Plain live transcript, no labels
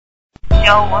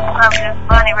Yo, what's up? This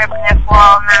Bunny repping that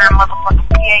 409 motherfucking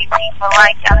PAT for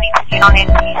life. Y'all need to get on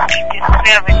that DC this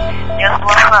 7. That's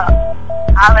what's up.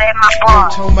 Holla at my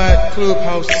boy. Talking about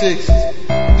Clubhouse, Texas.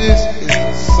 This is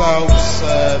the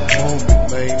Southside moment,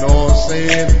 man. You know what I'm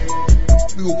saying?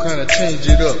 We gon' kinda change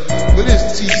it up. But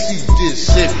it's TC this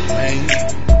 7, man.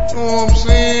 You know what I'm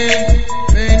saying?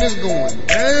 Man, it's going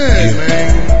down,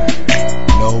 man.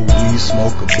 No weed,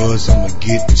 smoke a buzz, I'ma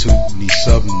get to. Need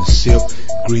something to sip.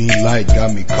 Green light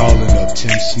got me calling up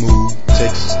Tim Smooth.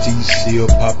 Texas T still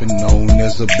popping, known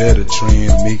as a better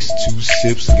trend. Mixed 2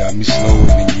 sips got me slower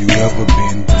than you ever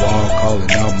been. Wall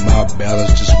calling out my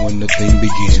balance just when the thing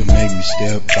begins. To make me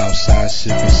step outside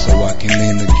sipping so I can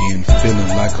lean again. Feeling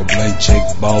like a blank check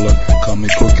baller.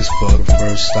 Coming quickest for the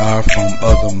first star from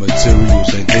other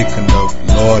materials ain't thick enough.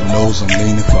 Lord knows I'm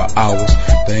leaning for hours.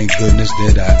 Thank goodness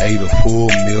that I ate a full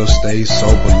meal. Stayed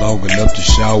sober long enough to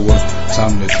shower.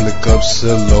 Time to click up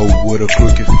silo with a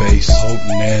crooked face. Hope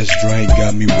ass drink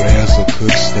got me rares a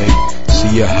cooked steak.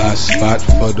 See a hot spot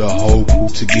for the whole crew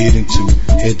to get into.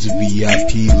 Head to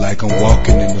VIP like I'm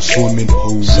walking in a swimming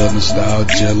pool. Southern style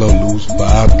jello, loose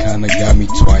vibe kinda got me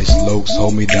twice. Lokes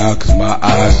hold me down cause my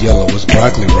eyes yellow as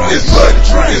broccoli rice. It's muddy,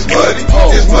 it's muddy,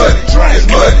 it's muddy, it's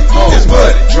muddy, it's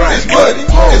muddy, it's muddy,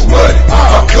 it's muddy.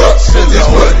 My cup is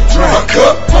muddy, my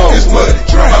cup is muddy,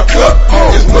 my cup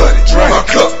is muddy, my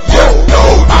cup, yeah, no,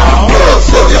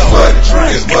 it's muddy, it's muddy,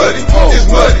 it's muddy, it's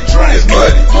muddy, it's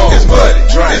muddy, it's muddy,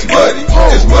 it's muddy.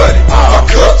 My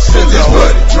cup is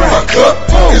muddy, my cup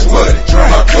is muddy,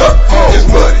 my cup is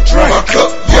muddy, my cup,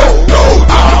 yeah, no,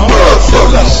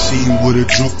 Seen with a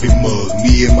droopy mug,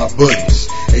 me and my buddies.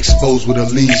 Exposed with a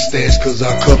lean stash cause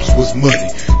our cups was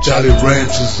muddy. Jolly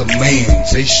Ranchers a man,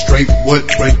 say straight what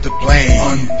break the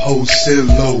plan. Unpost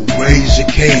silo, raise your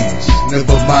cans.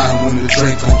 Never mind when the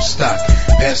drink on stock.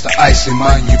 Pass the ice and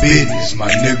mind your business, my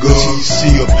nigga.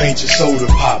 TC or paint your soda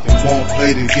poppin'. Won't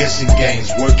play the guessing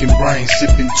games. Working brains,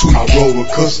 sipping tweak. I roll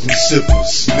with custom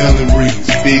sippers, smelling rings.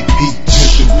 Big peach,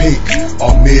 chicken pink,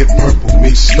 or mid purple.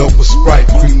 Mixed up with Sprite,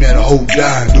 cream that whole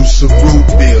dime. Do some root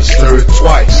beer, stir it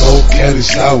twice. Old Cali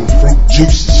sour, fruit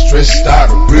juices, stressed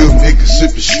out. A real nigga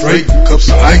sipping straight. Cups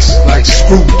of ice like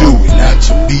screw do it. Not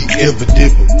to be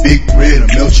evident, but big red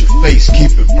will melt your face.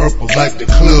 Keep it purple like the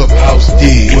Clubhouse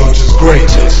did. Welch's great.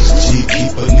 Texas G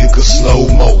keep a nigga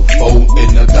slow-mo. Fold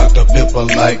in the Dr. Pepper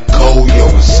like Koyo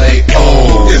and say,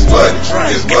 oh. It's muddy,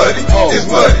 it's muddy, it's muddy,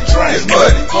 it's muddy, it's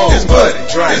muddy, it's muddy,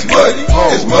 it's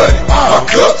muddy. My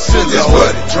cup is muddy,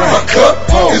 my cup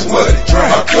is muddy,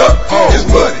 my cup is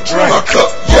muddy, my cup,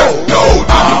 yeah, no,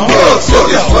 it's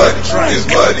muddy, it's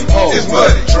muddy, it's muddy, it's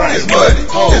muddy, it's muddy,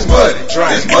 it's muddy,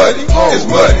 it's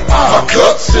muddy. My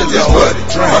cup is muddy,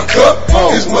 my cup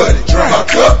is muddy, my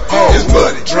cup is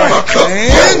muddy, my cup,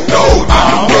 yeah, no,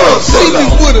 See me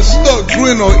with a stuck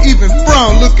grin or even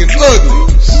frown looking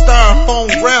ugly. Styrofoam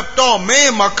wrapped on,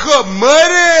 man, my cup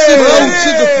muddy. Low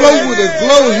to the flow with a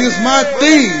glow, here's my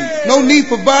theme. No need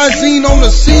for Visine on the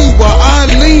scene while I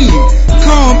lean.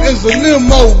 Calm as a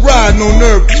limo riding on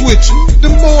nerve twitching.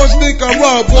 Them boys think I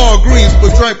rob Walgreens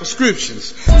but drank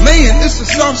prescriptions. Man, it's a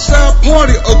Southside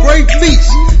party, a great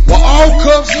feast. While all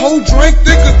cups hold drink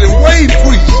thicker than wave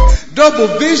priests.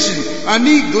 Double vision, I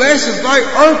need glasses like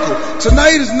Urkel.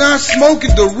 Tonight is not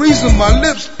smoking, the reason my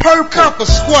lips purple. Copper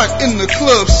squat in the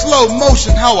club, slow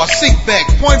motion, how I sink back.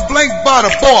 Point blank by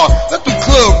the bar, let the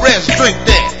club rats drink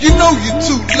that. You know you're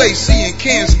too late, seeing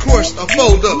cans crushed or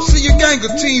fold up. See your gang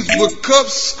of teens with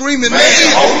cups screaming, man,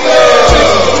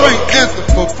 Texas drink anthem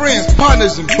for friends,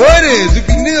 partners, and buddies.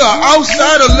 If you're near an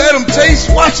outsider, let them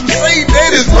taste, watch them say that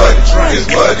it's muddy,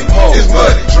 it's muddy, it's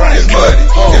muddy, it's muddy,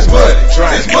 it's muddy,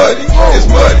 it's muddy. It's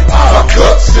muddy, my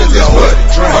cup is muddy, my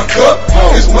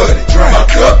cup is muddy, my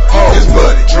cup is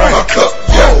muddy, my cup,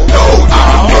 yeah, no,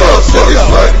 it's muddy, it's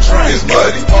muddy, it's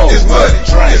muddy, it's muddy,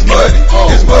 it's muddy,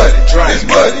 it's muddy, it's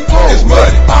muddy, my cup is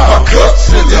muddy, my cup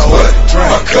is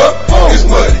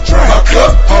muddy, my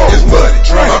cup is muddy,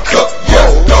 my cup, yeah,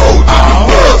 no,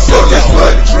 it's muddy, it's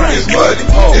muddy, it's muddy,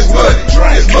 it's muddy,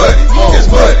 it's muddy, it's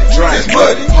muddy, it's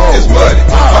muddy, my cup is muddy,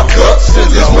 my cup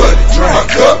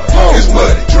is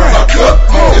muddy. My cup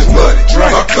is muddy,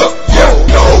 my cup, yeah,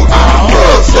 no,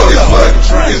 it's muddy, it's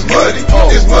muddy, it's muddy,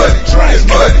 it's muddy,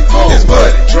 it's muddy, it's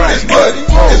muddy, it's muddy. My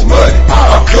cup is muddy,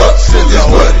 my cup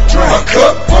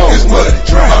is muddy,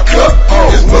 my cup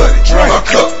is muddy, my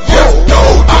cup, yeah, no,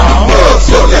 it's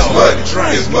muddy, it's muddy,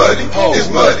 it's muddy, it's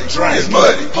muddy, it's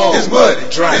muddy, it's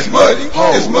muddy,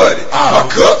 it's muddy. My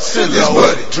cup is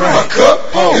muddy, my cup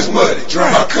is muddy,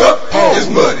 my cup is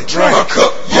muddy, my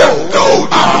cup, yeah, no,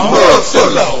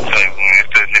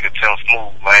 It's that nigga Tim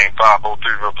Smooth, man.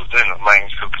 503 representative, man.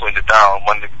 620 down,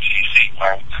 my nigga GC.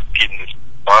 man. Getting this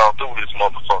all through this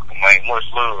motherfucker, man. Much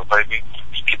love, baby.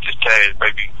 Let's get this cash,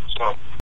 baby. What's up?